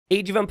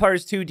Age of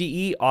Empires 2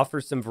 DE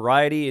offers some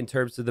variety in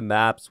terms of the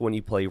maps when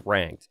you play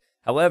ranked.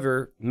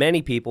 However,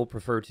 many people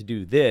prefer to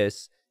do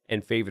this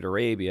and Favorite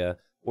Arabia,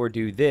 or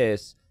do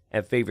this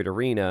and Favorite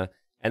Arena,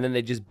 and then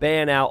they just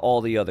ban out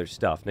all the other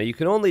stuff. Now, you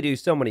can only do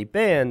so many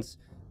bans,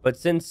 but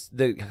since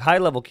the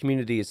high-level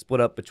community is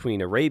split up between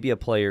Arabia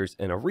players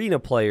and Arena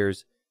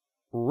players,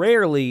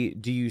 rarely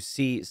do you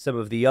see some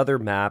of the other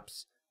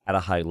maps at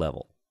a high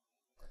level.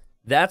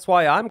 That's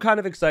why I'm kind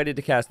of excited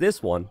to cast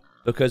this one,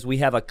 because we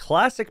have a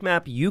classic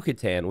map,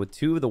 Yucatan, with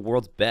two of the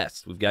world's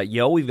best. We've got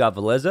Yo, we've got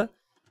Villese.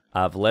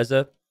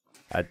 Villese,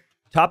 a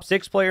top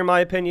 6 player in my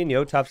opinion.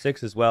 Yo, top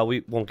 6 as well.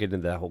 We won't get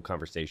into that whole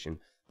conversation.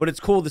 But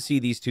it's cool to see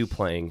these two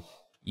playing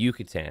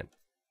Yucatan.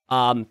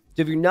 So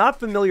if you're not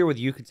familiar with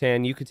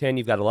Yucatan,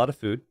 you've got a lot of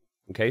food.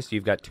 Okay, so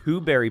you've got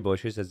 2 berry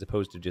bushes as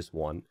opposed to just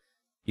 1.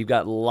 You've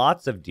got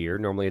lots of deer.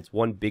 Normally it's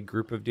 1 big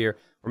group of deer.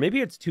 Or maybe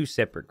it's 2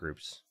 separate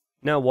groups.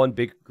 No, 1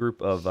 big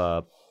group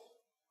of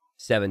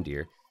 7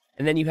 deer.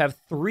 And then you have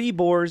 3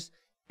 boars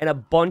and a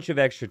bunch of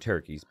extra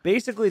turkeys.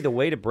 Basically, the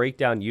way to break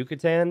down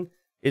Yucatan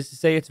is to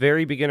say it's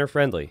very beginner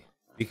friendly.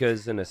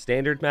 Because in a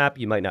standard map,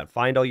 you might not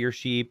find all your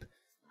sheep.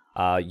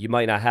 You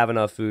might not have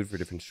enough food for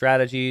different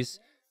strategies.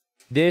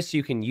 This,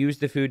 you can use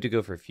the food to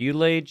go for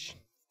feudal age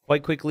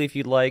quite quickly if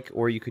you'd like,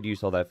 or you could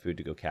use all that food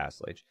to go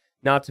castle age.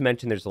 Not to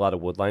mention there's a lot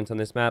of wood lines on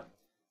this map,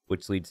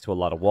 which leads to a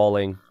lot of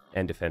walling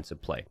and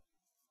defensive play.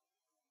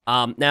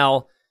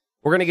 Now,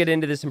 we're going to get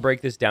into this and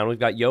break this down. We've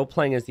got Yo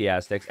playing as the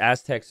Aztecs.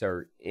 Aztecs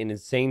are an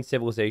insane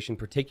civilization,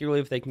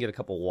 particularly if they can get a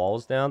couple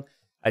walls down.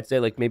 I'd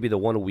say like maybe the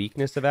one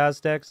weakness of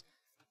Aztecs.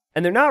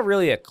 And they're not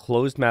really a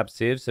closed map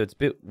civ, so it's a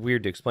bit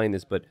weird to explain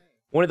this, but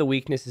one of the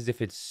weaknesses is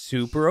if it's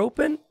super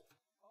open.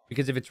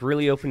 Because if it's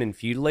really open in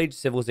feudal age,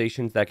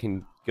 civilizations that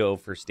can go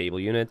for stable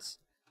units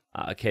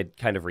can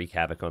kind of wreak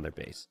havoc on their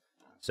base.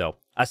 So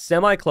a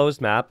semi-closed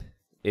map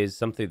is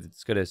something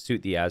that's going to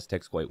suit the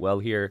Aztecs quite well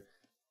here.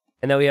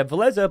 And then we have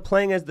Villese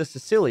playing as the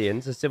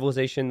Sicilians, a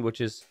civilization which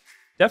is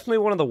definitely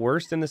one of the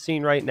worst in the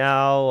scene right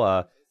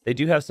now. They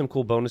do have some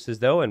cool bonuses,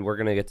 though, and we're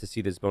going to get to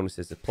see those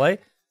bonuses at play.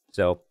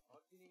 So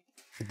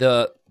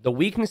the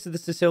weakness of the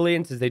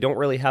Sicilians is they don't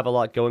really have a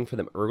lot going for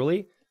them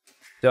early.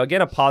 So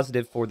again, a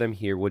positive for them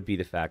here would be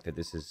the fact that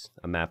this is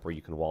a map where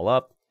you can wall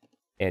up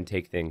and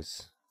take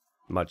things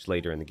much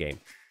later in the game.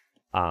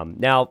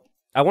 Now,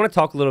 I want to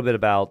talk a little bit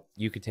about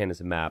Yucatan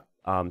as a map.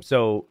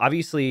 So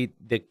obviously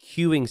the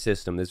queuing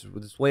system,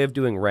 this way of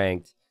doing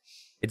ranked,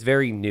 it's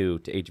very new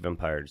to Age of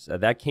Empires.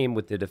 That came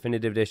with the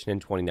definitive edition in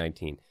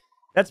 2019.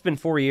 That's been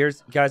 4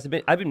 years. Guys,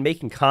 I've been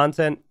making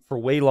content for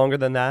way longer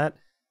than that.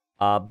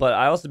 But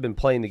I also been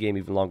playing the game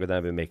even longer than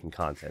I've been making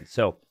content.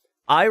 So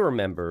I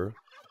remember,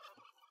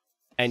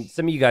 and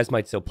some of you guys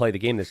might still play the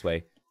game this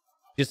way,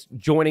 just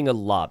joining a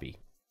lobby.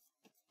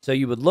 So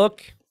you would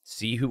look,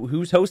 see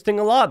who's hosting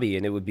a lobby,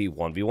 and it would be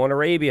 1v1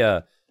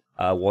 Arabia,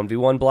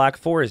 1v1 Black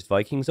Forest,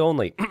 Vikings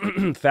only,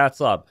 Fat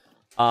Slob,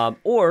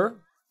 or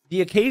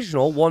the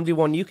occasional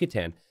 1v1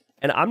 Yucatan.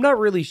 And I'm not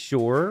really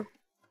sure,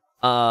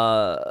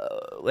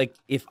 like,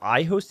 if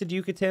I hosted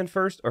Yucatan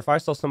first, or if I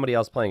saw somebody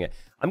else playing it.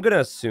 I'm going to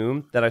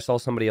assume that I saw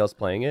somebody else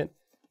playing it.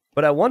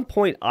 But at one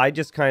point, I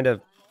just kind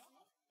of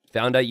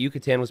found out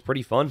Yucatan was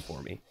pretty fun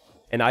for me.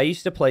 And I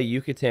used to play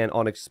Yucatan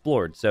on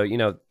Explored. So, you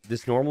know,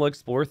 this normal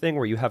Explore thing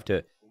where you have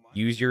to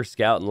use your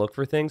scout and look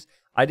for things.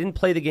 I didn't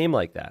play the game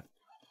like that.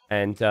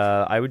 And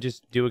I would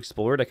just do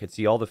Explored. I could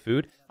see all the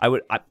food. I'm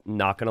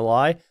not going to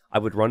lie, I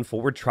would run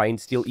forward, try and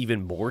steal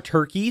even more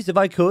turkeys if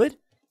I could.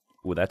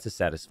 Ooh, that's a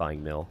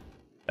satisfying meal.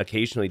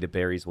 Occasionally the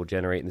berries will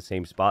generate in the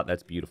same spot.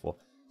 That's beautiful.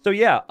 So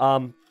yeah,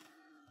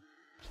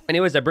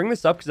 anyways, I bring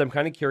this up because I'm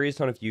kind of curious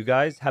on if you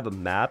guys have a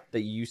map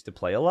that you used to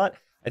play a lot.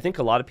 I think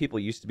a lot of people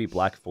used to be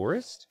Black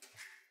Forest,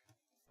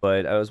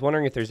 but I was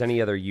wondering if there's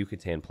any other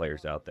Yucatan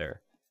players out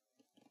there.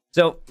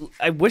 So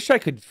I wish I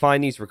could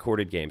find these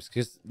recorded games,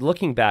 because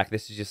looking back,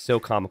 this is just so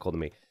comical to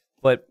me.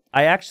 But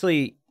I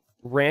actually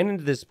ran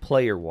into this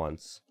player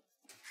once.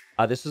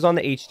 This was on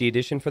the HD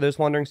edition for those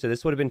wondering, so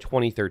this would have been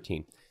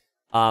 2013.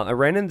 I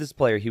ran into this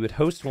player. He would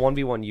host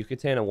 1v1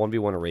 Yucatan and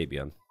 1v1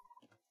 Arabia.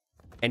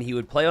 And he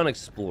would play on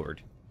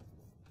Explored.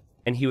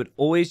 And he would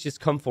always just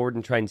come forward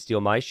and try and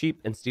steal my sheep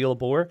and steal a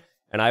boar.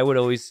 And I would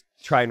always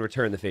try and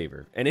return the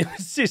favor. And it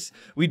was just,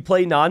 we'd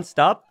play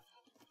nonstop,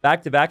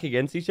 back to back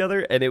against each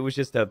other. And it was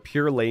just a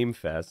pure lame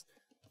fest.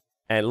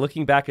 And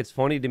looking back, it's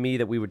funny to me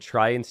that we would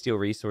try and steal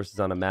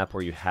resources on a map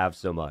where you have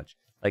so much.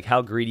 Like,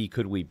 how greedy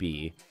could we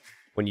be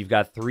when you've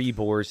got 3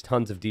 boars,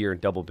 tons of deer, and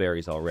double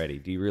berries already?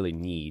 Do you really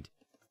need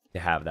to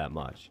have that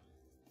much?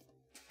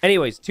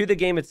 Anyways, to the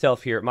game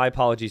itself here. My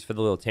apologies for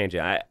the little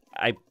tangent.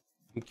 I'm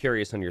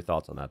curious on your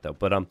thoughts on that, though.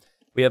 But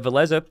we have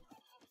Villese,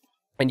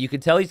 and you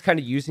can tell he's kind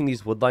of using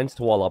these wood lines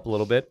to wall up a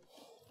little bit.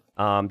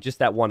 Just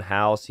that one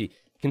house. He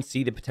can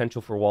see the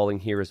potential for walling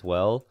here as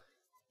well.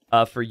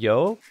 For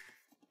Yo,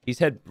 he's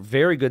had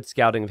very good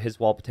scouting of his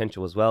wall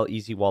potential as well.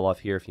 Easy wall off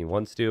here if he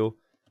wants to.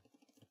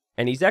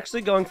 And he's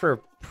actually going for a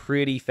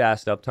pretty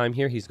fast uptime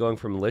here. He's going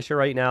for militia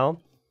right now.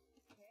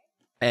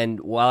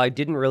 And while I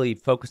didn't really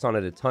focus on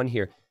it a ton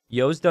here,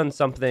 Yo's done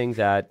something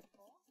that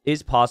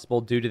is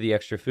possible due to the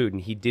extra food,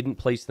 and he didn't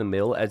place the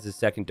mill as the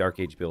second Dark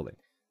Age building.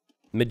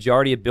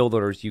 Majority of build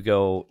orders, you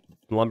go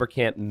lumber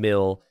camp,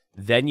 mill,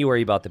 then you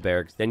worry about the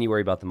barracks, then you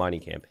worry about the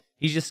mining camp.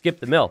 He's just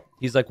skipped the mill.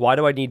 He's like, why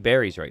do I need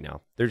berries right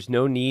now? There's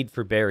no need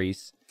for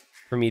berries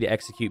for me to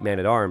execute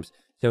Man-at-Arms.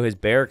 So his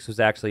barracks was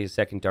actually his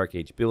second Dark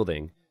Age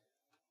building,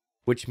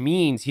 which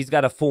means he's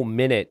got a full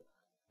minute,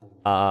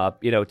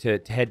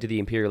 to head to the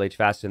Imperial Age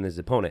faster than his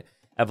opponent.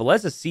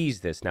 Villese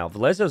sees this now.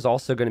 Villese is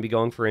also going to be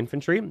going for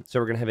infantry, so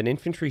we're going to have an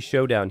infantry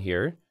showdown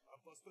here.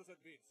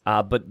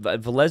 But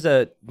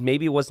Villese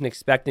maybe wasn't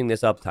expecting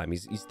this uptime.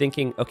 He's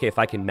thinking, okay, if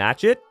I can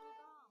match it,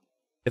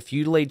 the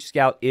Feudal Age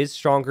Scout is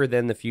stronger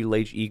than the Feudal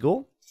Age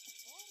Eagle,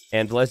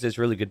 and Villese is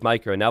really good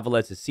micro. And now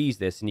Villese sees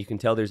this, and you can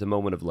tell there's a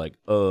moment of like,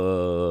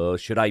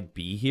 should I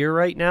be here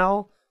right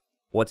now?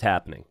 What's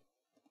happening?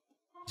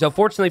 So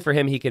fortunately for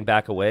him, he can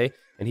back away,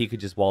 and he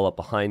could just wall up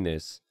behind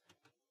this.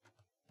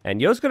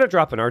 And Yo's going to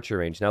drop an archer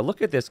range. Now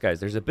look at this, guys.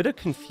 There's a bit of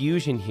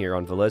confusion here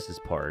on Villese's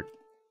part,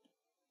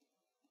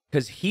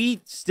 because he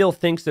still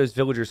thinks those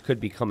villagers could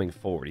be coming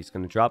forward. He's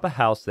going to drop a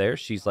house there.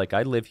 She's like,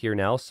 I live here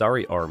now.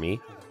 Sorry,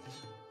 army.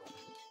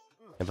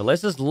 And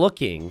Villese's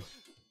looking,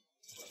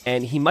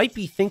 and he might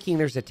be thinking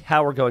there's a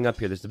tower going up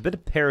here. There's a bit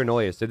of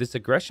paranoia. So this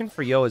aggression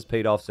for Yo has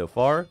paid off so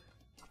far.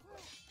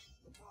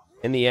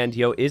 In the end,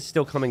 Yo is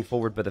still coming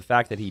forward, but the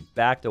fact that he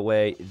backed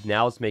away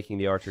now is making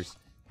the archers,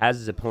 has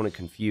his opponent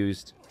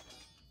confused.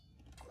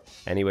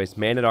 Anyways,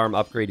 Man-at-Arm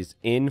upgrade is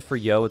in for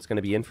Yo. It's going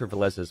to be in for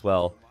Villese as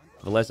well.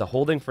 Villese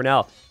holding for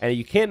now. And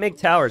you can't make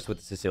towers with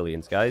the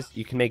Sicilians, guys.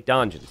 You can make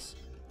donjons,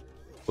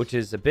 which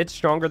is a bit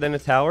stronger than a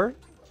tower,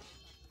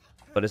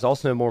 but is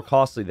also more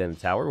costly than a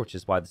tower, which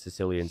is why the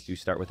Sicilians do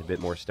start with a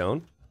bit more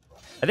stone.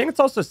 I think it's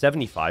also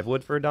 75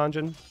 wood for a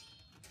donjon.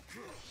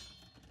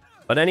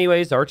 But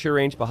anyways, archer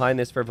range behind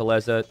this for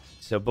Villese.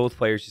 So both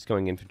players just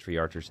going infantry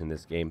archers in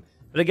this game.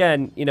 But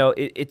again, you know,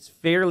 it's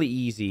fairly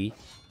easy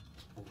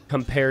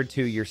compared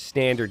to your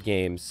standard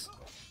games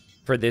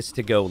for this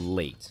to go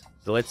late.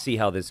 So let's see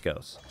how this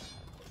goes.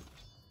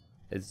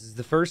 This is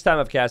the first time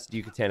I've casted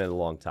Yucatan in a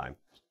long time.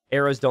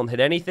 Arrows don't hit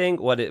anything.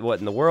 What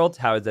in the world?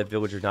 How does that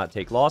villager not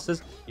take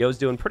losses? Yo's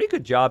doing a pretty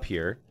good job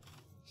here.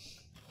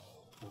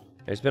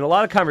 There's been a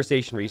lot of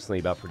conversation recently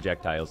about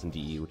projectiles in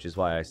DE, which is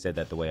why I said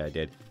that the way I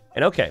did.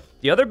 And okay,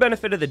 the other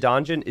benefit of the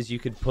donjon is you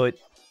could put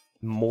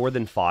more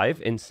than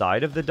 5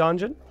 inside of the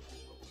donjon.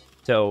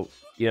 So,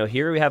 you know,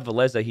 here we have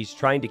Villese. He's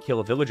trying to kill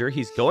a villager.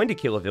 He's going to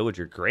kill a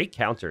villager. Great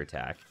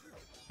counterattack.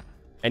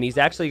 And he's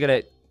actually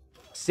going to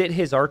sit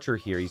his archer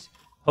here. He's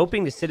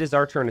hoping to sit his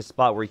archer in a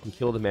spot where he can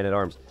kill the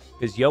man-at-arms,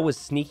 because Yo was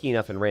sneaky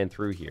enough and ran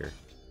through here.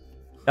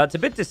 Now, it's a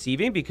bit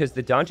deceiving because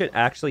the donjon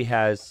actually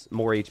has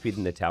more HP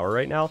than the tower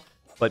right now,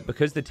 but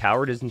because the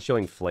tower isn't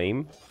showing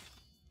flame,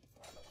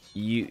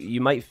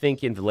 you might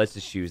think in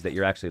Villese's shoes that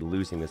you're actually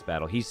losing this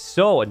battle. He's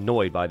so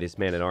annoyed by this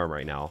man-at-arm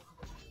right now.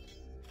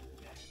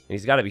 And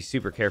he's got to be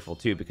super careful,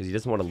 too, because he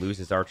doesn't want to lose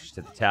his archers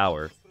to the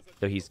tower.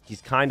 So he's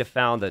kind of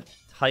found a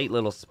tight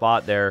little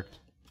spot there.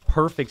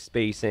 Perfect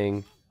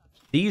spacing.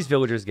 These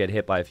villagers get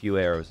hit by a few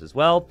arrows as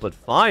well. But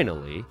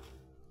finally,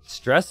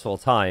 stressful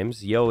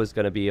times, Yo is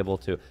going to be able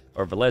to,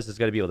 or Villese is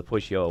going to be able to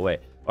push Yo away.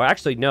 Or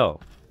actually, no.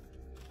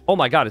 Oh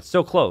my god, it's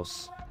so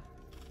close.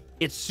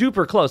 It's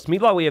super close.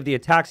 Meanwhile, we have the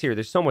attacks here.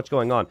 There's so much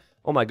going on.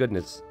 Oh my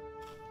goodness.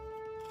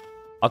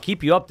 I'll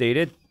keep you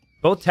updated.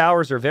 Both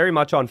towers are very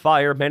much on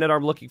fire.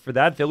 Man-at-Arm looking for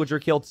that. Villager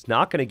killed. It's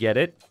not going to get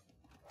it.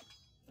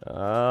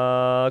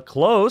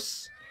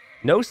 Close.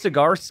 No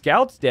cigar.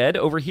 Scout's dead.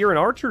 Over here, an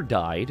archer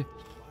died.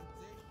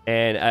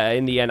 And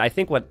in the end, I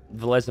think what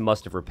Villese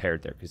must have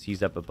repaired there, because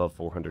he's up above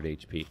 400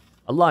 HP.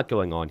 A lot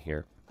going on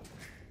here.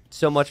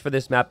 So much for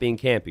this map being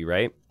campy,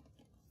 right?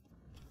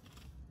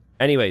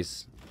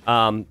 Anyways,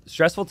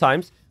 stressful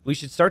times. We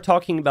should start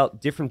talking about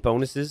different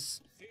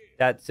bonuses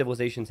that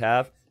civilizations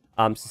have.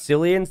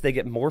 Sicilians, they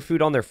get more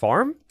food on their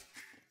farm.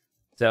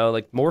 So,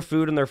 like, more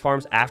food on their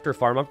farms after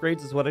farm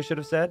upgrades is what I should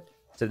have said.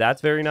 So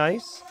that's very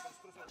nice.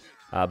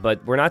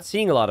 But we're not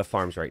seeing a lot of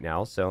farms right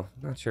now, so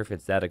I'm not sure if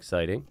it's that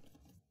exciting.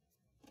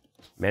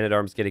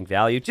 Man-at-Arms getting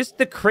value. Just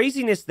the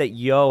craziness that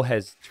Yo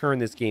has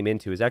turned this game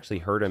into has actually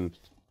hurt him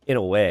in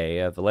a way.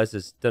 Villese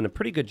has done a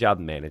pretty good job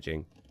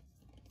managing.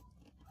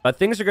 But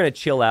things are going to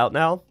chill out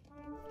now.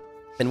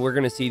 And we're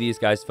going to see these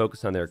guys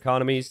focus on their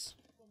economies.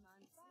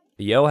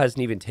 Yo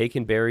hasn't even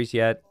taken berries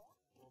yet.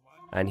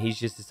 And he's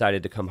just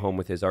decided to come home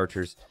with his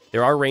archers.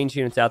 There are range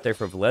units out there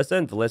for Villese,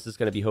 and Villese is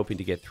going to be hoping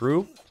to get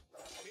through.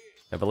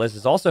 And Villese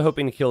is also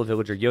hoping to kill a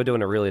villager. Yo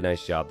doing a really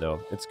nice job,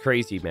 though. It's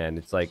crazy, man.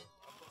 It's like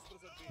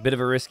a bit of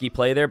a risky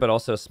play there, but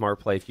also a smart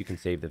play if you can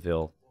save the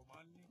Vill.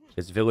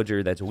 This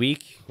villager that's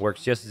weak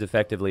works just as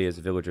effectively as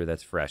a villager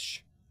that's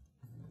fresh.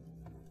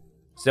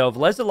 So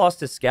Villese lost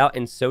his scout,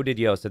 and so did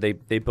Yo. So they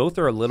both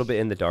are a little bit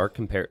in the dark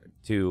compared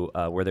to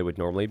where they would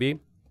normally be.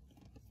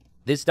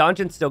 This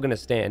donjon's still going to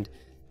stand.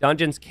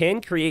 Donjons can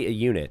create a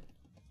unit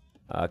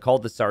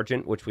called the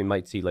Sergeant, which we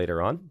might see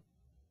later on.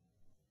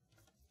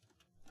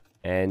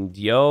 And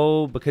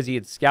Yo, because he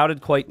had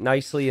scouted quite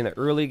nicely in the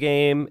early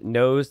game,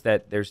 knows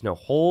that there's no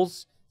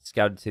holes.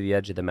 scouted to the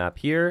edge of the map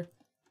here,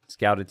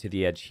 scouted to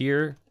the edge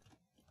here.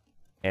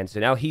 And so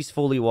now he's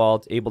fully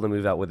walled, able to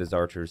move out with his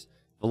archers.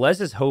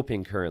 Villese is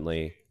hoping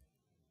currently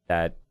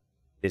that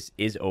this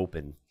is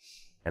open.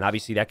 And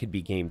obviously that could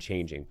be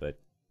game-changing, but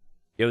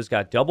Yo's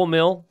got double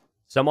mill,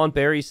 some on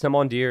berries, some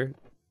on deer.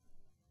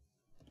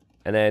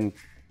 And then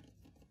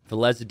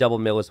Villese double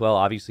mill as well.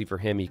 Obviously for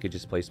him, he could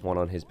just place one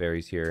on his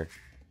berries here.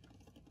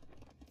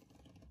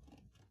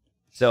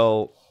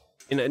 So,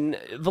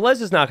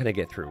 Villese is not going to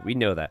get through. We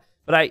know that.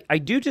 But I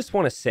do just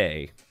want to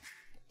say,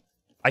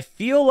 I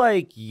feel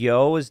like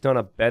Yo has done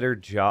a better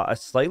job, a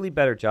slightly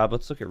better job.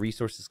 Let's look at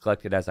resources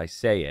collected as I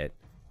say it.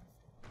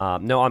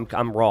 No,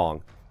 I'm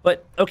wrong.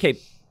 But, okay,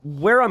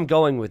 where I'm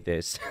going with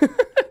this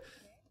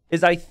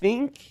is I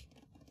think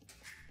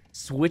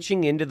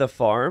switching into the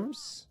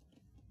farms,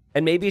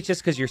 and maybe it's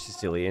just because you're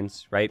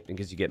Sicilians, right?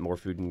 Because you get more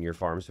food in your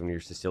farms when you're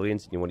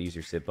Sicilians and you want to use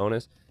your SIP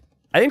bonus.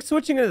 I think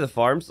switching into the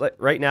farms like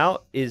right now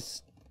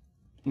is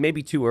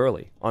maybe too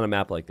early on a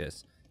map like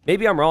this.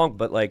 Maybe I'm wrong,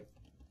 but like,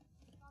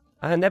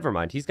 never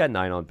mind. He's got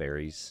 9 on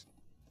berries.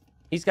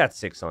 He's got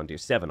 6 on deer,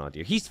 7 on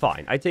deer. He's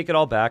fine. I take it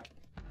all back.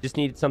 Just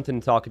needed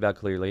something to talk about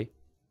clearly.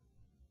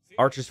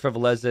 Archers for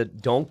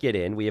Villese don't get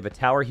in. We have a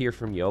tower here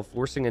from Yo,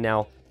 forcing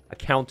a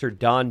counter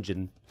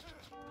dungeon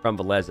from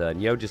Villese.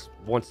 And Yo just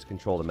wants to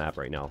control the map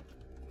right now.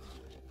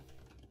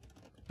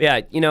 But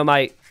yeah, you know,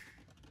 my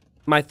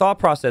thought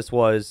process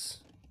was,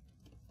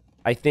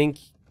 I think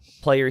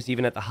players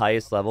even at the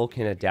highest level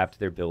can adapt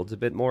their builds a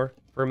bit more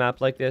for a map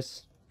like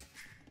this.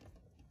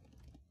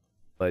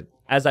 But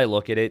as I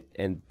look at it,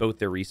 and both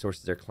their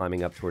resources are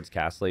climbing up towards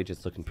Castle Age,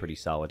 it's looking pretty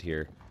solid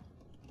here.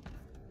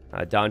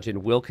 Donjon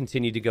will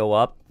continue to go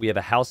up. We have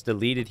a house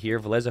deleted here.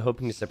 Villese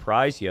hoping to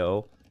surprise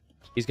Yo.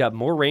 He's got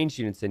more ranged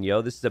units than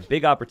Yo. This is a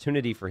big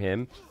opportunity for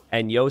him.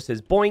 And Yo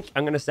says, boink,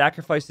 I'm going to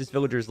sacrifice this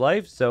villager's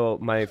life so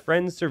my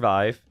friends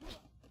survive.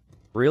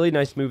 Really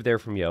nice move there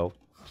from Yo.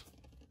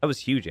 That was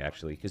huge,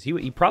 actually, because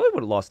he probably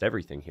would have lost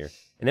everything here.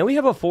 And then we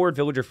have a forward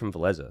villager from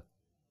Villese.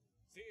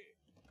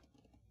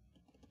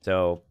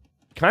 So,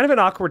 kind of an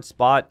awkward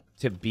spot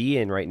to be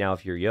in right now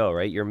if you're Yo,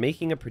 right? You're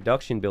making a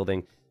production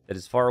building that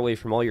is far away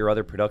from all your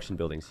other production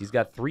buildings. He's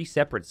got 3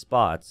 separate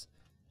spots.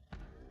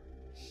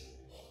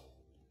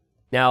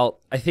 Now,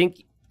 I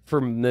think for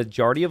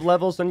majority of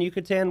levels on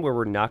Yucatan, where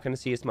we're not going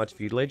to see as much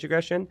feudal age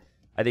aggression,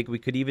 I think we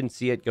could even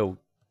see it go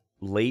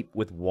late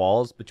with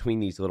walls between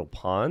these little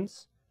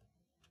ponds.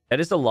 That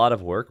is a lot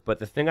of work, but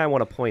the thing I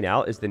want to point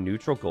out is the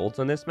neutral golds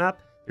on this map.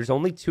 There's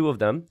only 2 of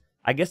them.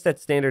 I guess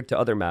that's standard to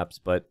other maps,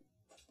 but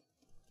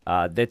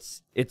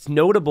it's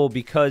notable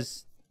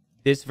because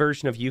this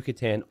version of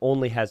Yucatan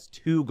only has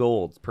 2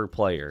 golds per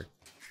player.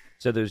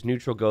 So those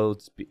neutral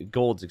golds,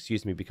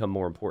 become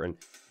more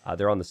important.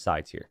 They're on the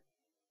sides here.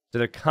 So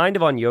they're kind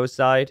of on Yo's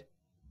side.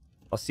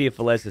 I'll see if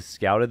Villese has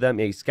scouted them.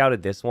 Yeah, he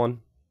scouted this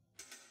one.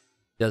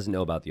 Doesn't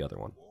know about the other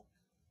one.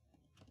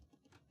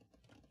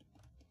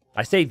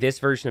 I say this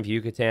version of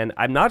Yucatan.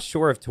 I'm not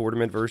sure if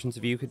tournament versions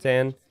of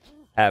Yucatan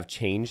have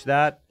changed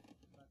that.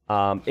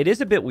 It is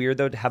a bit weird,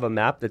 though, to have a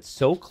map that's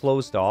so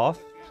closed off,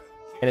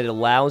 and it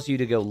allows you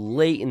to go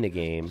late in the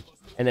game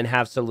and then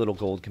have so little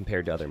gold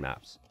compared to other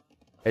maps.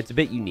 It's a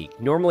bit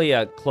unique. Normally,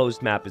 a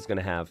closed map is going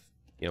to have,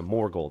 you know,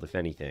 more gold, if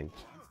anything.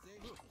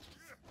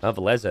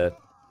 Villese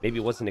maybe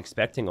wasn't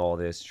expecting all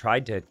this.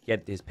 Tried to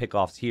get his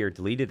pickoffs here.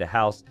 Deleted the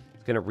house.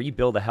 He's going to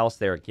rebuild the house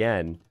there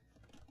again.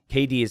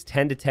 KD is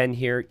 10 to 10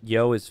 here.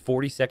 Yo is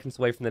 40 seconds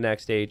away from the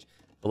next stage.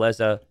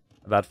 Villese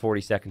about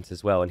 40 seconds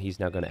as well, and he's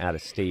now going to add a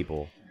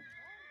stable.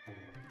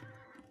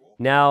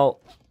 Now,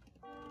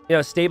 you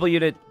know, stable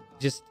unit,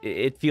 just,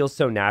 it feels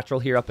so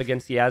natural here up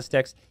against the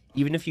Aztecs.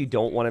 Even if you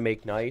don't want to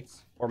make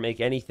knights, or make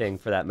anything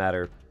for that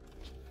matter,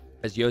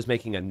 as Yo's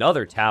making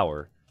another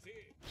tower.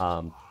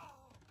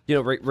 You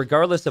know,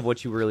 regardless of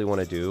what you really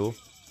want to do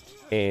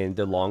in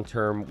the long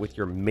term with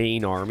your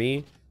main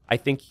army, I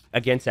think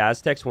against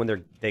Aztecs,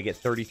 when they get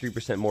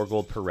 33% more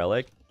gold per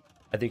relic,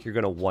 I think you're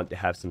going to want to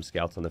have some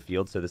scouts on the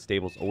field, so the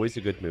stable's always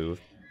a good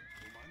move.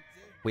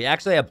 We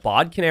actually have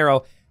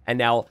Bodcanero, and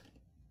now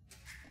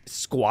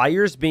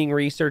Squires being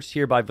researched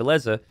here by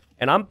Villese,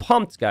 and I'm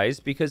pumped, guys,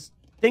 because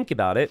think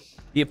about it.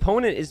 The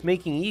opponent is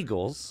making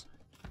eagles.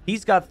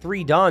 He's got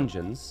 3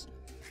 donjons.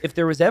 If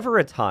there was ever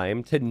a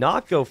time to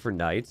not go for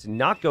knights,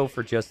 not go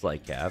for just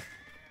like Cav,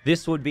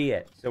 this would be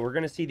it. So we're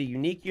going to see the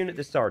unique unit,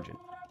 the Sergeant.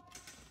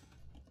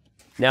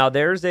 Now,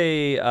 there's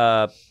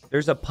a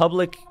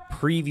public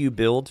preview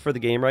build for the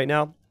game right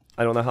now.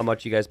 I don't know how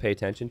much you guys pay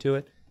attention to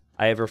it.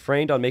 I have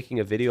refrained on making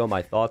a video on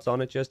my thoughts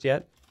on it just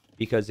yet,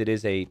 because it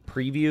is a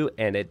preview,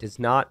 and it does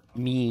not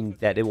mean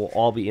that it will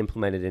all be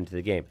implemented into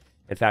the game.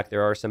 In fact,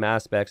 there are some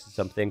aspects and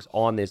some things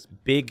on this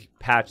big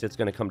patch that's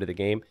going to come to the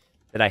game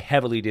that I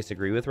heavily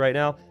disagree with right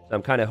now. So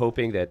I'm kind of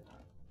hoping that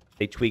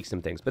they tweak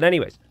some things. But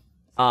anyways,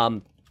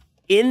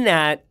 in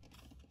that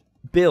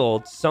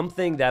build,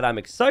 something that I'm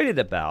excited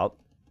about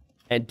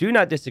and do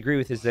not disagree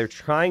with is they're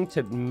trying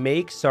to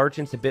make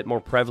sergeants a bit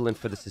more prevalent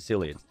for the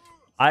Sicilians.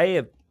 I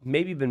have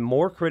maybe been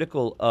more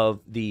critical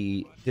of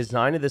the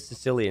design of the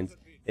Sicilians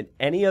than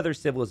any other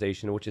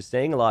civilization, which is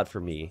saying a lot for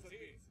me,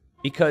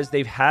 because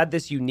they've had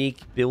this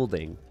unique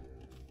building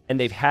and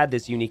they've had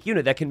this unique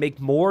unit that can make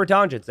more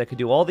dungeons, that could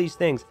do all these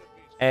things,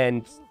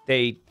 and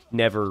they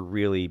never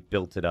really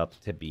built it up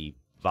to be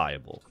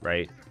viable,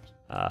 right?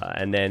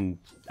 And then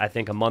I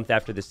think a month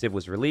after the Civ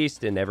was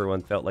released and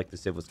everyone felt like the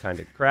Civ was kind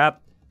of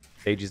crap,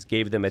 they just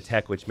gave them a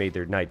tech which made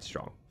their knights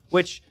strong.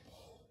 Which,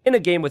 in a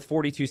game with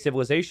 42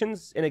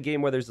 civilizations, in a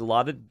game where there's a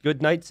lot of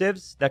good knight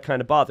civs, that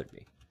kind of bothered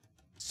me.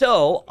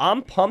 So,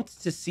 I'm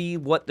pumped to see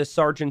what the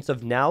Sergeants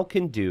of Now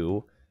can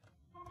do.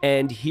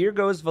 And here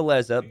goes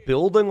Villese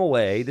building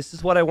away. This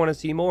is what I want to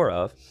see more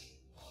of.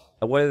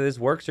 Whether this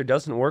works or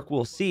doesn't work,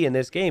 we'll see in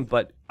this game.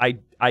 But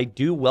I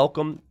do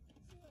welcome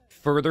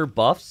further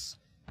buffs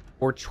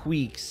or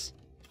tweaks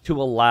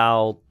to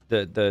allow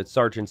the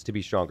Sergeants to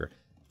be stronger.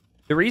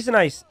 The reason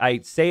I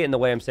say it in the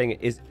way I'm saying it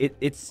is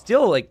it's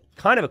still, like,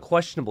 kind of a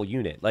questionable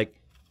unit. Like,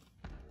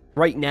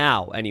 right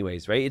now,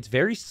 anyways, right? It's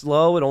very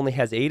slow. It only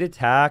has 8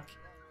 attack.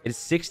 It is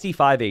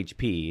 65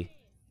 HP.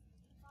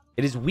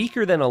 It is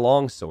weaker than a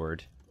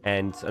longsword.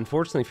 And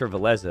unfortunately for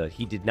Villese,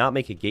 he did not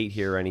make a gate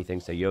here or anything,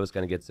 so Yo's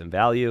going to get some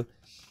value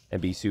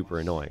and be super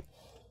annoying.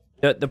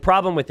 The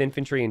problem with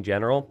infantry in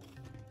general,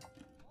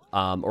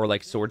 or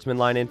like swordsman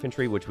line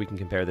infantry, which we can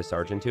compare the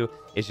sergeant to,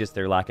 is just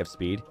their lack of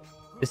speed.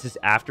 This is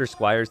after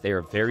squires. They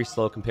are very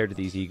slow compared to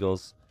these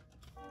eagles.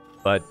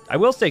 But I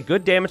will say,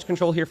 good damage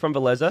control here from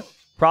Villese.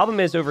 Problem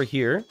is over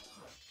here,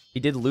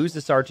 he did lose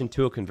the sergeant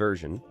to a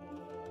conversion.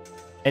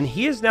 And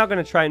he is now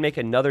going to try and make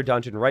another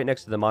dungeon right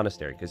next to the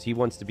monastery, because he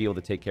wants to be able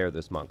to take care of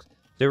those monks.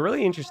 So a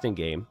really interesting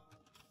game.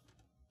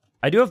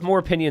 I do have more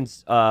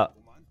opinions.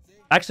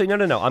 Actually,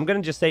 no. I'm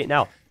going to just say it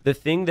now. The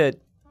thing that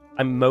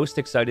I'm most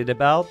excited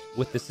about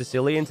with the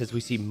Sicilians is we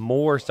see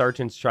more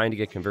sergeants trying to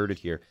get converted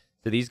here.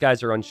 So these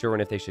guys are unsure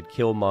on if they should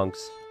kill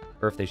monks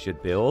or if they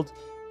should build.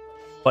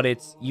 But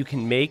it's, you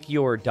can make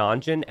your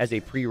donjon as a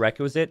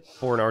prerequisite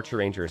for an archer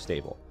range or a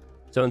stable.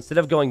 So instead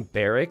of going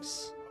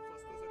barracks,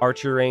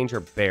 archer range, or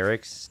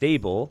barracks,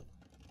 stable,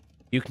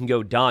 you can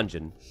go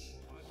donjon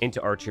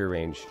into archer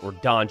range or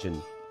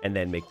donjon and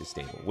then make the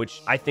stable,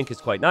 which I think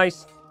is quite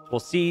nice. We'll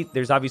see.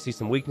 There's obviously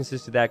some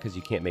weaknesses to that because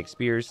you can't make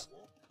spears.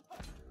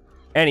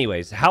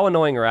 Anyways, how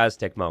annoying are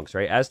Aztec monks,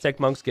 right? Aztec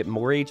monks get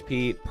more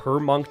HP per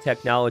monk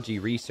technology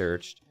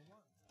researched.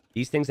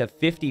 These things have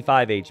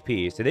 55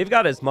 HP, so they've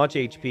got as much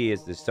HP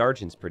as the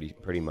sergeants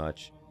pretty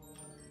much.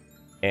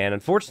 And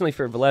unfortunately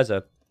for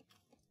Villese,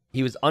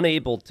 he was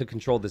unable to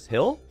control this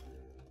hill.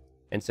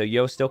 And so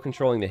Yo's still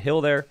controlling the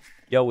hill there.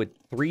 Yo with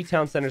 3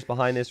 town centers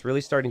behind this,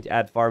 really starting to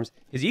add farms.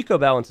 His eco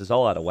balance is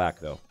all out of whack,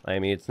 though. I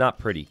mean, it's not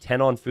pretty. 10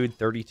 on food,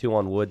 32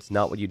 on woods,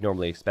 not what you'd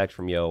normally expect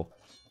from Yo.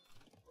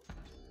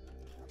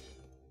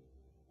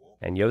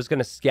 And Yo's going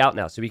to scout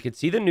now. So we could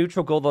see the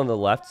neutral gold on the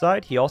left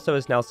side. He also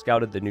has now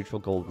scouted the neutral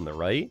gold on the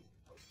right.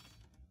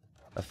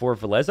 For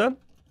Villese,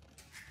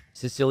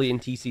 Sicilian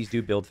TCs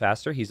do build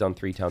faster. He's on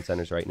 3 town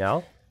centers right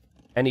now.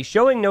 And he's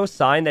showing no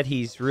sign that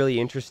he's really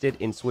interested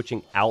in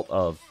switching out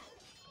of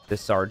the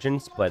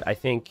sergeants. But I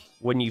think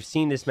when you've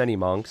seen this many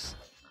monks,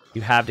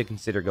 you have to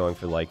consider going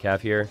for light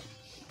cav here.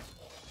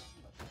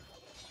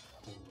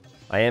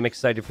 I am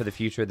excited for the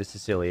future of the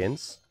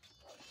Sicilians.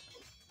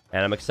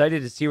 And I'm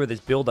excited to see where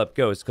this build-up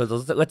goes,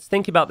 because let's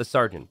think about the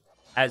sergeant.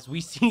 As we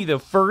see the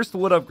first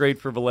wood upgrade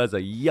for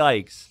Villese.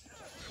 Yikes.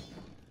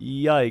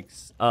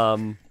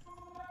 Yikes.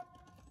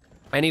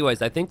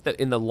 Anyways, I think that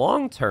in the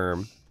long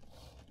term...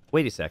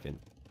 Wait a second.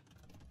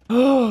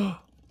 Oh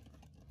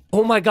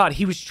my god,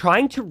 he was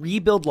trying to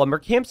rebuild lumber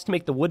camps to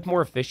make the wood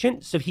more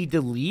efficient, so he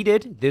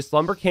deleted this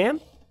lumber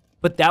camp,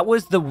 but that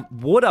was the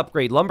wood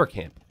upgrade lumber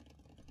camp.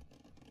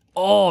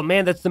 Oh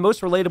man, that's the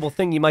most relatable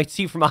thing you might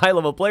see from a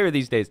high-level player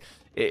these days.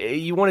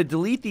 You want to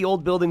delete the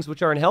old buildings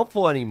which aren't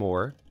helpful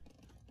anymore,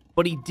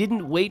 but he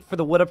didn't wait for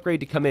the wood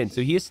upgrade to come in,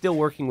 so he is still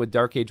working with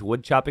Dark Age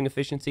wood chopping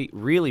efficiency.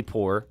 Really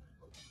poor.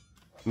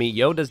 I mean,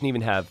 Yo doesn't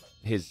even have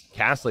his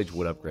Castle Age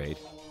wood upgrade.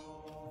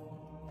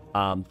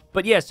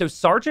 But yeah, so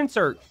sergeants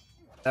are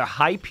a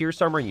high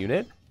pierce armor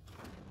unit.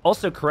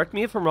 Also, correct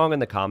me if I'm wrong in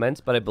the comments,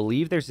 but I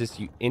believe there's this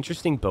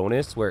interesting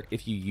bonus where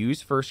if you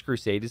use First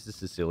Crusade as the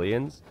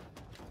Sicilians,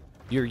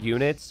 your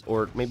units,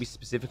 or maybe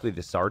specifically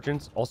the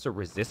sergeants, also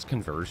resist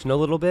conversion a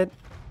little bit.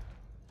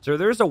 So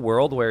there's a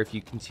world where if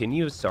you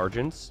continue as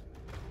sergeants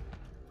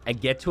and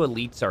get to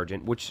elite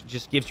sergeant, which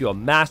just gives you a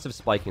massive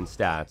spike in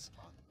stats,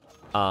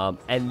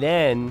 and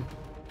then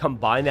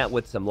combine that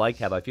with some light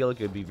cav, I feel like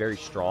it would be very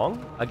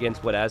strong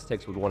against what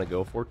Aztecs would want to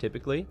go for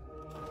typically.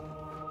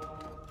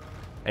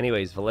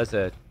 Anyways,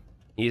 Villese,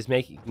 he is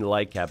making the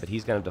light cav, but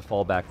he's going to have to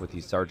fall back with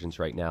these sergeants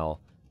right now.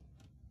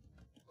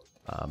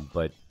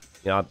 But,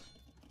 you know,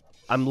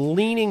 I'm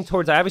leaning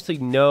towards... I obviously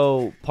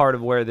know part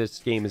of where this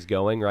game is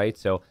going, right?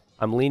 So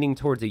I'm leaning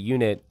towards a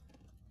unit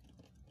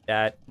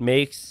that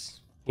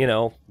makes, you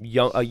know,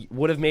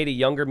 would have made a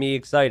younger me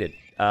excited.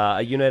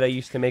 A unit I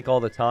used to make all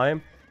the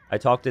time. I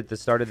talked at the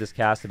start of this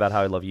cast about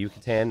how I love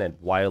Yucatan and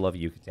why I love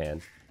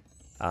Yucatan.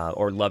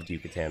 Or loved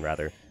Yucatan,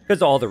 rather.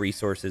 Because of all the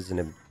resources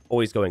and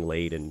always going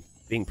late and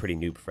being pretty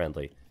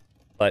noob-friendly.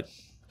 But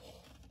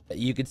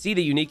You can see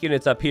the unique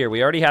units up here.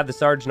 We already have the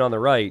Sergeant on the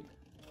right.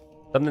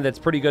 Something that's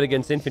pretty good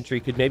against infantry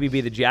could maybe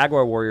be the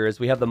Jaguar Warriors.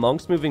 We have the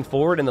Monks moving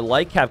forward and the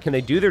Light Cap. Can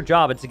they do their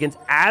job? It's against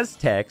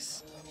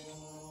Aztecs.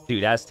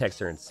 Dude,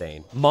 Aztecs are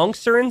insane.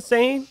 Monks are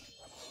insane,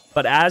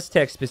 but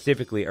Aztecs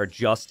specifically are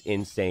just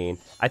insane.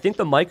 I think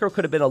the Micro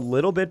could have been a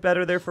little bit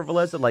better there for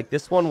Villese. Like,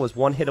 this one was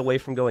one hit away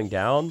from going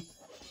down.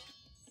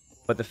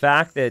 But the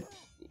fact that,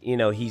 you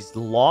know, he's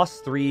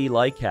lost 3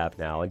 Light Cap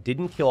now and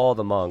didn't kill all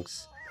the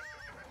Monks,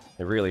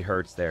 it really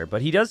hurts there.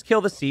 But he does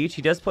kill the siege.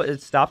 He does put a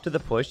stop to the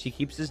push. He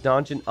keeps his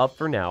donjon up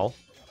for now.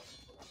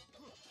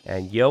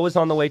 And Yo is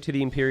on the way to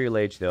the Imperial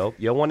Age, though.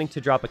 Yo wanting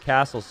to drop a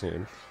castle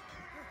soon.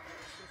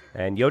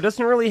 And Yo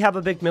doesn't really have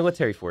a big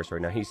military force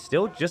right now. He's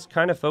still just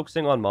kind of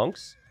focusing on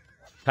monks.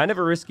 Kind of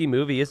a risky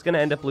move. He is going to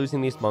end up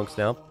losing these monks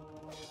now.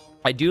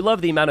 I do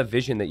love the amount of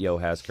vision that Yo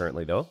has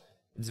currently, though.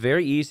 It's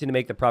very easy to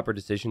make the proper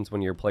decisions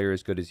when your player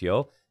is good as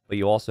Yo, but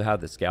you also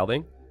have the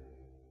scouting.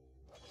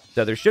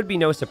 So there should be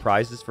no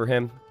surprises for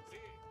him.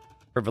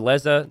 For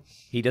Villese,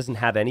 he doesn't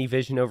have any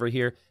vision over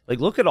here. Like,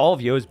 look at all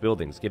of Yo's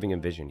buildings giving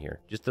him vision here.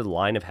 Just the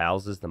line of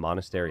houses, the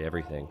monastery,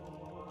 everything.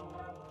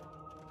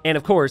 And,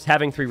 of course,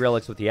 having 3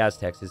 relics with the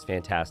Aztecs is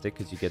fantastic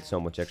because you get so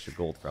much extra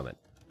gold from it.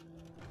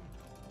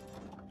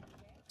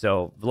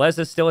 So,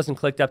 Villese still hasn't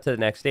clicked up to the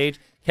next stage.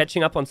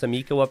 Catching up on some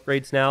eco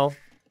upgrades now.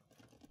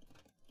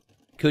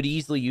 Could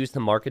easily use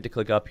the market to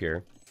click up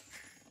here.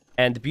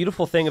 And the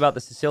beautiful thing about the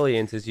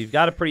Sicilians is you've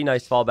got a pretty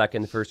nice fallback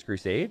in the First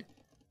Crusade.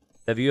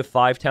 If you have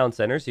 5 town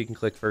centers, you can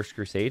click First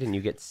Crusade, and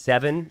you get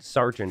 7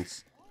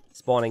 sergeants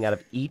spawning out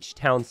of each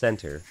town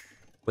center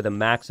with a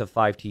max of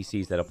 5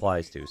 TCs that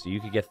applies to. So you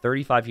could get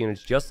 35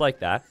 units just like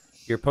that.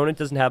 Your opponent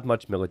doesn't have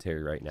much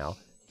military right now.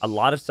 A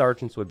lot of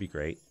sergeants would be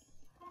great.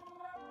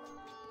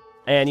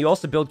 And you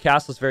also build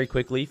castles very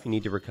quickly if you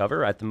need to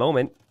recover. At the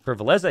moment, for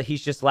Villese,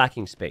 he's just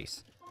lacking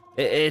space.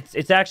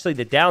 It's actually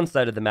the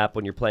downside of the map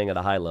when you're playing at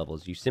a high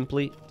levels. You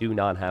simply do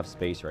not have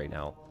space right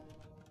now.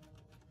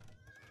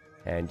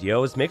 And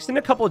Yo is mixing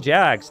a couple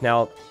Jags.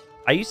 Now,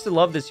 I used to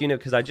love this unit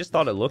because I just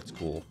thought it looked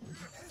cool.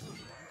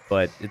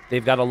 But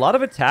they've got a lot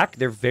of attack.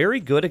 They're very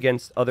good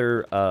against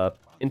other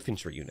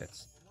infantry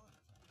units.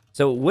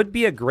 So it would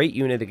be a great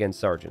unit against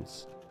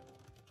sergeants.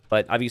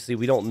 But obviously,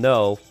 we don't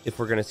know if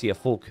we're going to see a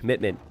full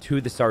commitment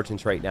to the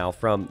sergeants right now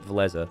from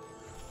Villese,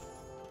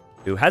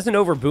 who hasn't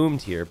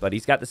overboomed here, but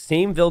he's got the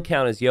same Vil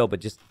count as Yo,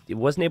 but just it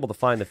wasn't able to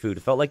find the food.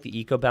 It felt like the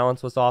eco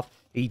balance was off.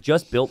 He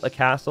just built a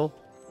castle.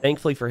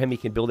 Thankfully for him, he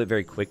can build it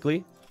very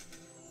quickly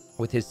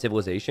with his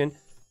civilization.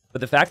 But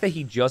the fact that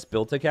he just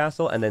built a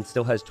castle and then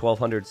still has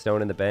 1,200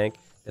 stone in the bank,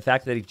 the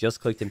fact that he just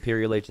clicked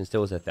Imperial Age and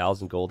still has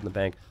 1,000 gold in the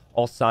bank,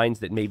 all signs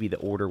that maybe the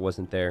order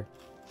wasn't there.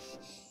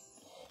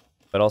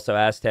 But also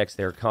Aztecs,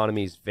 their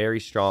economy is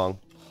very strong.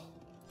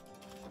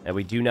 And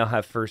we do now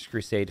have First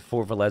Crusade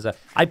for Villese.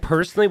 I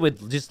personally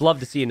would just love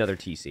to see another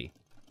TC.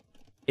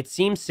 It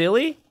seems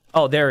silly.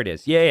 Oh, there it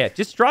is. Yeah.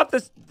 Just drop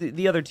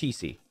the other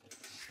TC.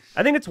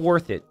 I think it's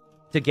worth it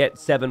to get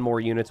 7 more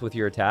units with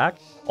your attack.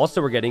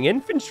 Also, we're getting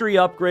infantry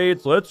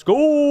upgrades. Let's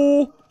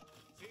go!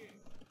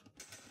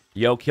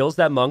 Yo kills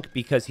that monk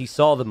because he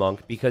saw the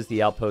monk, because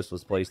the outpost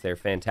was placed there.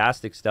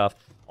 Fantastic stuff.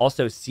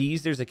 Also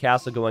sees there's a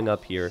castle going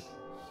up here.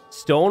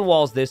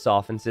 Stonewalls this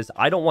off and says,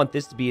 I don't want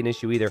this to be an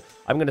issue either.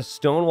 I'm going to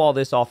stonewall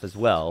this off as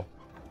well.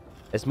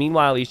 As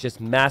meanwhile, he's just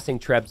massing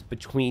trebs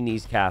between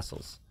these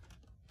castles.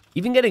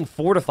 Even getting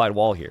fortified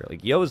wall here.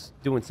 Like, Yo's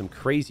doing some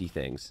crazy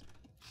things.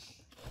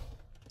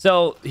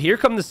 So, here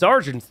come the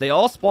sergeants. They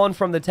all spawn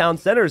from the town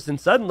centers,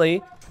 and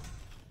suddenly,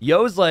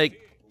 Yo's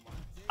like,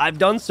 I've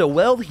done so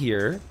well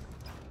here,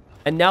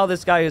 and now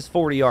this guy has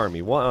 40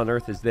 army. What on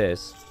earth is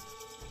this?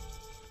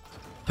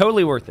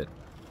 Totally worth it.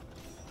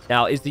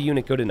 Now, is the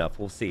unit good enough?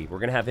 We'll see. We're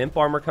going to have imp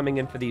armor coming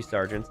in for these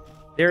sergeants.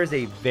 There is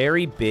a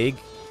very big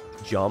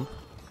jump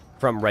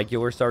from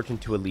regular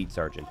sergeant to elite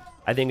sergeant.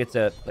 I think it's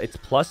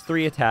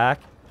 +3 attack.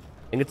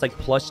 I think it's like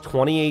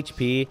 +20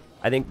 HP.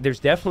 I think there's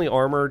definitely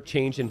armor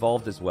change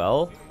involved as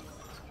well.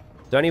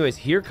 So anyways,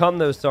 here come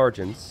those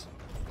sergeants.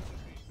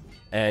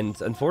 And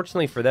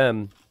unfortunately for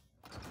them,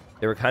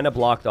 they were kind of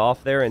blocked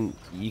off there. And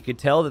you could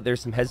tell that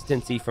there's some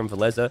hesitancy from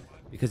Villese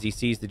because he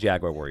sees the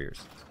Jaguar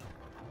Warriors.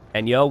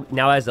 And Yo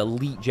now has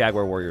elite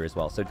Jaguar Warrior as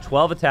well. So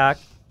 12 attack,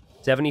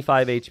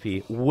 75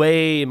 HP.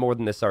 Way more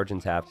than the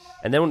sergeants have.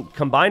 And then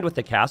combined with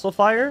the castle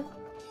fire,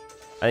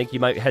 I think you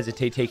might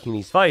hesitate taking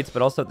these fights.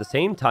 But also at the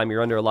same time,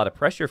 you're under a lot of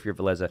pressure if you're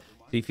Villese.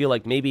 So you feel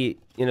like maybe,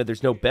 you know,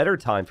 there's no better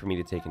time for me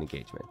to take an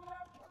engagement.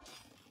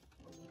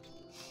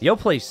 Yo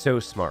plays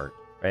so smart,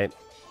 right?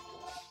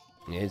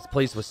 He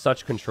plays with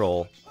such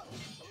control.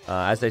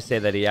 As I say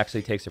that, he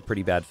actually takes a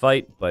pretty bad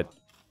fight. But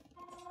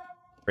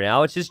for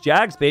now, it's just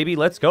Jags, baby.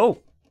 Let's go.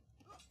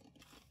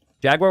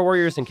 Jaguar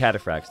Warriors and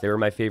Cataphracts. They were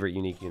my favorite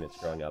unique units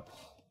growing up.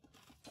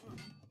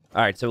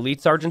 All right, so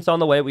Elite Sergeants on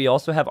the way. We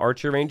also have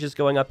Archer ranges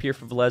going up here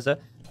for Villese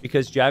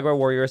because Jaguar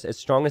Warriors, as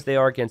strong as they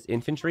are against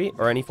infantry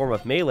or any form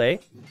of melee,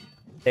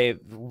 they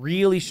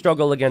really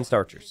struggle against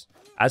archers.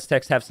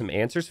 Aztecs have some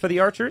answers for the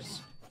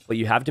archers, but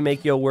you have to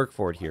make Yo work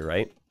for it here,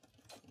 right?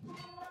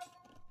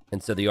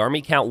 And so the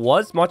army count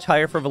was much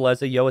higher for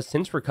Villese. Yo has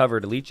since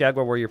recovered. Elite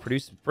Jaguar Warrior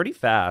produced pretty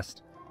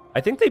fast.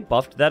 I think they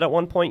buffed that at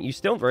one point. You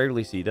still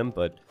rarely see them,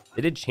 but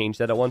they did change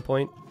that at one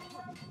point.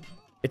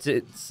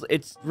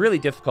 It's really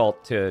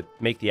difficult to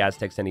make the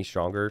Aztecs any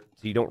stronger,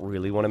 so you don't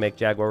really want to make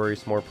Jaguar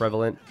Warriors more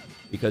prevalent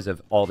because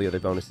of all the other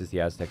bonuses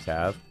the Aztecs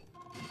have.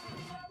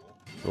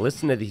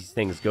 Listen to these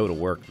things go to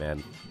work,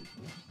 man.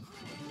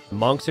 The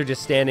monks are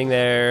just standing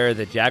there.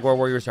 The Jaguar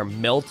Warriors are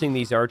melting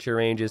these archer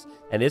ranges.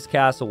 And this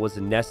castle was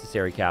a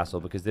necessary castle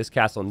because this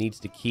castle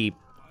needs to keep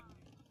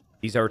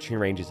these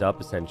archering ranges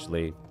up,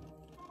 essentially.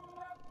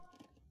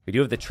 We do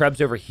have the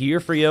Trebs over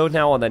here for Yo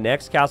now on the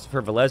next castle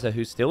for Villese,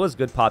 who still has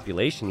good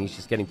population. He's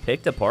just getting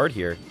picked apart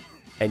here.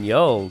 And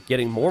Yo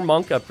getting more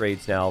monk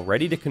upgrades now,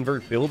 ready to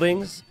convert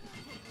buildings.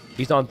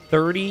 He's on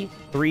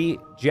 33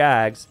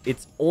 Jags.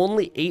 It's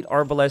only 8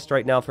 Arbalest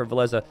right now for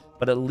Villese,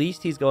 but at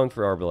least he's going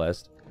for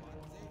Arbalest.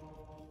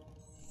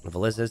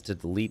 Villese has to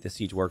delete the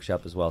Siege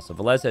Workshop as well. So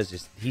Villese is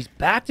just, he's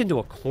backed into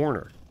a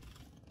corner.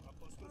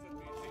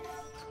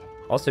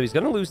 Also, he's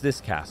going to lose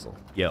this castle.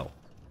 Yo.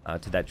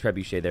 To that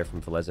Trebuchet there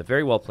from Villese.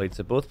 Very well played.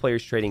 So both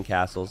players trading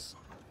castles.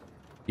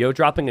 Yo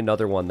dropping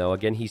another one, though.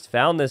 Again, he's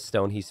found this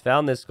stone. He's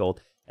found this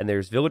gold. And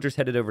there's villagers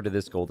headed over to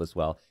this gold as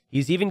well.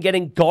 He's even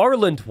getting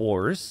Garland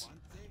Wars.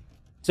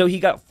 So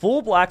he got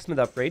full blacksmith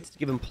upgrades to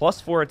give him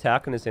 +4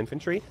 attack on his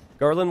infantry.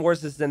 Garland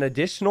Wars is an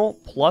additional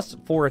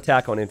 +4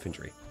 attack on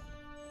infantry.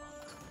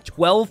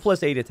 12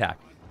 plus 8 attack.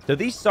 So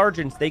these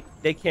sergeants,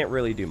 they can't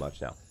really do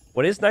much now.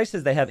 What is nice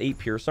is they have 8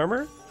 pierce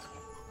armor.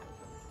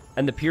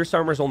 And the pierce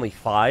armor is only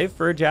 5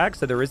 for a Jag,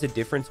 so there is a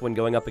difference when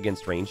going up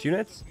against ranged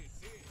units.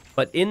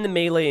 But in the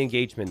melee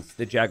engagements,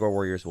 the Jaguar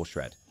Warriors will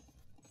shred.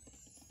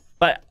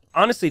 But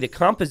honestly, the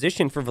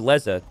composition for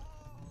Villese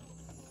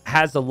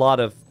has a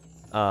lot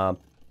of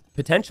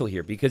potential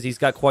here because he's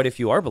got quite a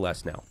few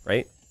Arbalest now,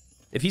 right?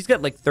 If he's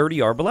got like 30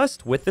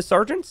 Arbalest with the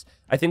sergeants,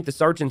 I think the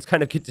sergeants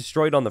kind of get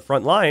destroyed on the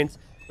front lines.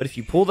 But if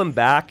you pull them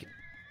back,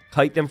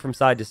 kite them from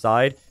side to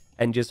side,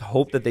 and just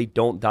hope that they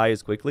don't die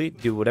as quickly,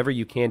 do whatever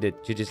you can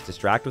to just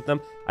distract with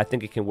them, I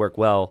think it can work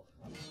well.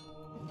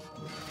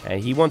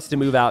 And he wants to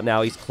move out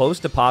now. He's close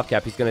to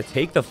PopCap. He's going to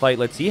take the fight.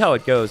 Let's see how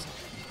it goes.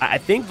 I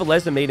think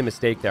Villese made a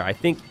mistake there. I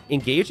think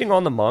engaging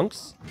on the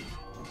monks,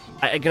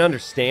 I can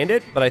understand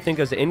it, but I think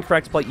as an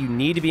incorrect play, you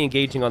need to be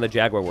engaging on the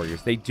Jaguar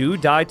Warriors. They do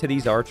die to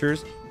these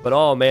archers, but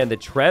oh man, the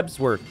Trebs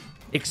were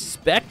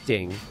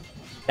expecting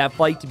that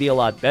fight to be a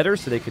lot better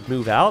so they could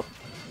move out.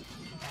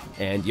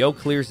 And Yo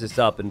clears this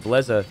up, and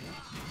Villese,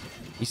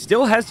 he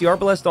still has the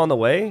Arbalest on the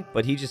way,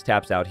 but he just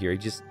taps out here.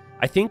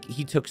 I think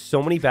he took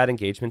so many bad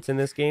engagements in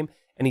this game,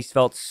 and he's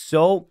felt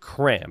so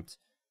cramped.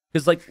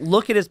 Because, like,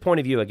 look at his point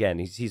of view again.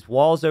 He sees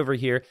walls over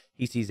here.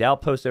 He sees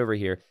outposts over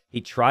here.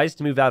 He tries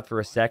to move out for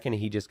a second,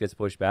 and he just gets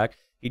pushed back.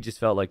 He just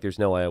felt like there's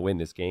no way I win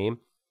this game.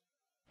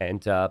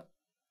 And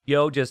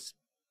Yo just,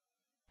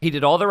 he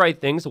did all the right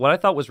things. What I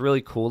thought was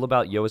really cool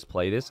about Yo's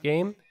play this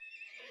game,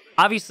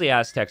 obviously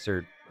Aztecs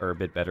are a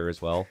bit better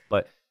as well,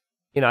 but,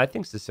 you know, I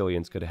think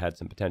Sicilians could have had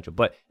some potential.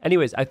 But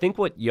anyways, I think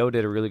what Yo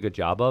did a really good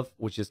job of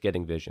was just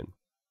getting vision.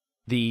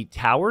 The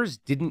towers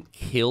didn't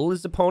kill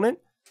his opponent,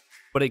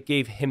 but it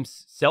gave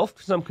himself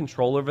some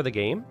control over the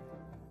game.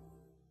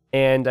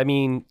 And, I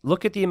mean,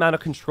 look at the amount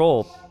of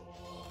control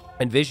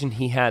and vision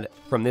he had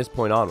from this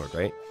point onward,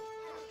 right?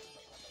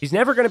 He's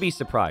never going to be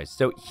surprised.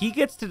 So he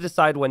gets to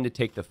decide when to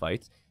take the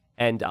fights,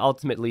 and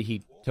ultimately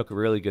he took a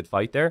really good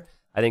fight there.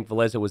 I think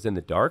Villese was in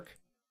the dark.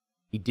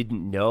 He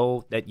didn't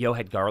know that Yo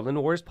had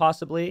Garland Wars,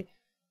 possibly.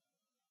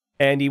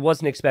 And he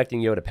wasn't expecting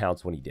Yo to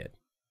pounce when he did.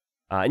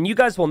 And you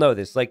guys will know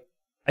this. Like,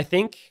 I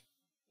think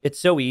it's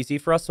so easy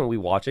for us when we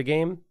watch a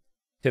game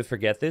to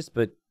forget this,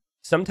 but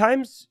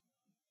sometimes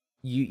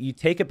you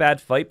take a bad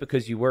fight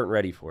because you weren't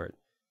ready for it.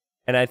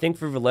 And I think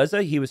for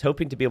Villese, he was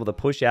hoping to be able to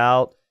push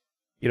out,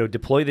 you know,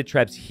 deploy the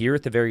Trebs here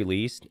at the very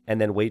least, and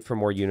then wait for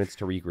more units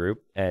to regroup.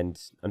 And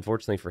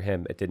unfortunately for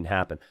him, it didn't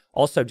happen.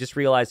 Also, just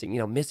realizing, you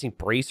know, missing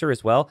Bracer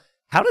as well.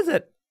 How does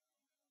that...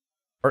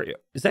 Or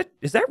is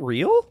that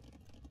real?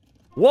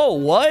 Whoa,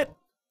 what?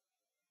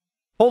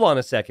 Hold on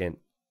a second.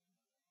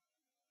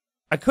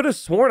 I could have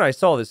sworn I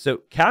saw this.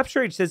 So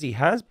Capture Age says he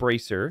has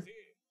Bracer.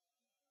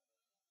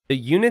 The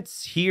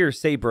units here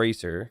say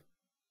Bracer.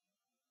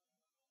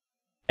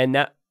 And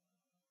that...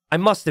 I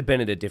must have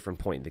been at a different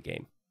point in the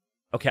game.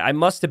 Okay, I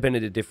must have been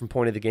at a different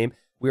point of the game.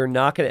 We are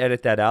not going to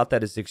edit that out.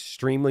 That is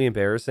extremely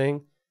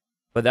embarrassing.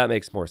 But that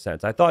makes more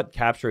sense. I thought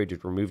Capture Age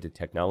had removed a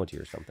technology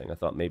or something. I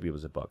thought maybe it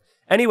was a bug.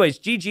 Anyways,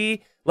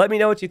 GG. Let me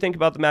know what you think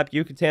about the map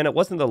Yucatan. It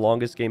wasn't the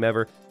longest game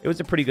ever. It was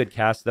a pretty good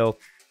cast, though.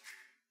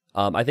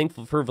 I think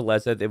for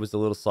Villese, it was a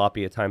little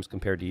sloppy at times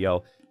compared to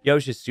Yo.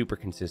 Yo's just super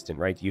consistent,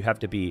 right? You have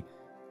to be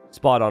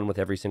spot on with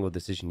every single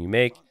decision you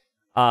make.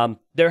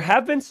 There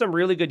have been some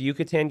really good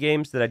Yucatan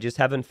games that I just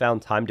haven't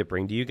found time to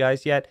bring to you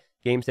guys yet.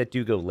 Games that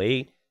do go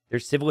late.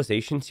 There's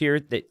civilizations here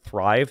that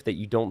thrive that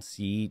you don't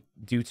see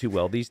do too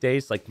well these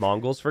days. Like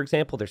Mongols, for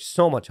example. There's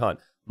so much hunt.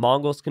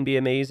 Mongols can be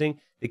amazing.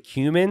 The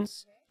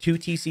Cumans,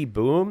 2TC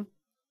Boom.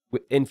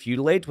 in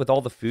feudal age with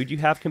all the food you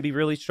have can be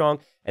really strong,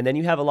 and then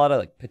you have a lot of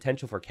like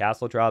potential for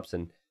castle drops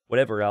and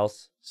whatever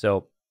else.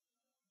 So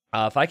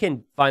if I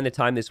can find the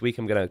time this week,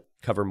 I'm gonna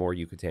cover more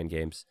Yucatan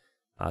games.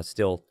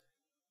 Still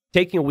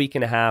taking a week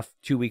and a half,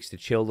 2 weeks to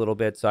chill a little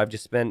bit. So I've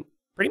just spent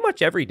pretty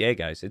much every day,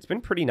 guys. It's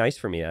been pretty nice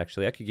for me,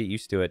 actually. I could get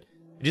used to it.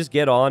 I just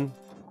get on,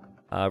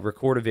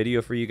 record a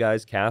video for you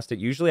guys, cast it.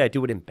 Usually I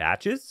do it in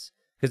batches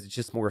because it's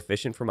just more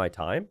efficient for my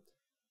time.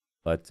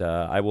 But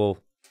I will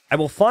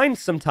find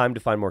some time to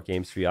find more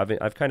games for you.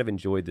 I've kind of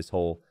enjoyed this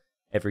whole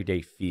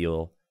everyday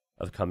feel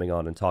of coming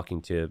on and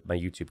talking to my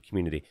YouTube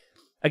community.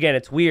 Again,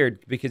 it's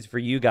weird because for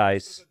you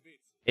guys,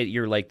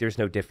 you're like, there's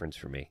no difference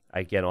for me.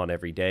 I get on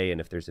every day, and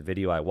if there's a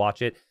video, I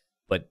watch it.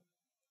 But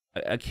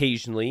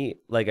occasionally,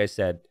 like I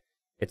said,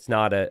 it's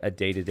not a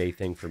day-to-day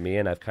thing for me,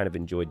 and I've kind of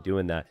enjoyed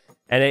doing that.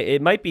 And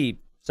it might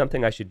be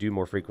something I should do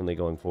more frequently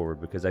going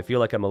forward because I feel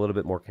like I'm a little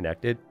bit more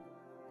connected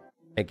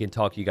and can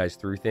talk you guys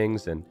through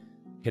things and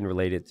can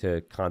relate it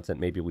to content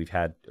maybe we've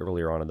had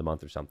earlier on in the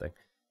month or something.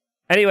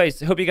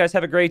 Anyways, hope you guys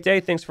have a great day.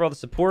 Thanks for all the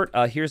support.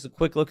 Here's a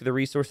quick look at the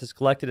resources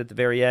collected at the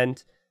very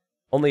end.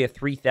 Only a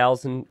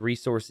 3,000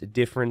 resource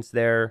difference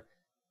there.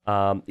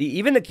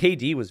 Even the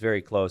KD was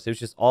very close. It was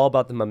just all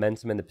about the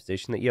momentum and the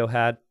position that Yo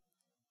had.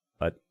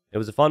 But it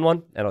was a fun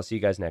one, and I'll see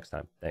you guys next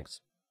time.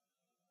 Thanks.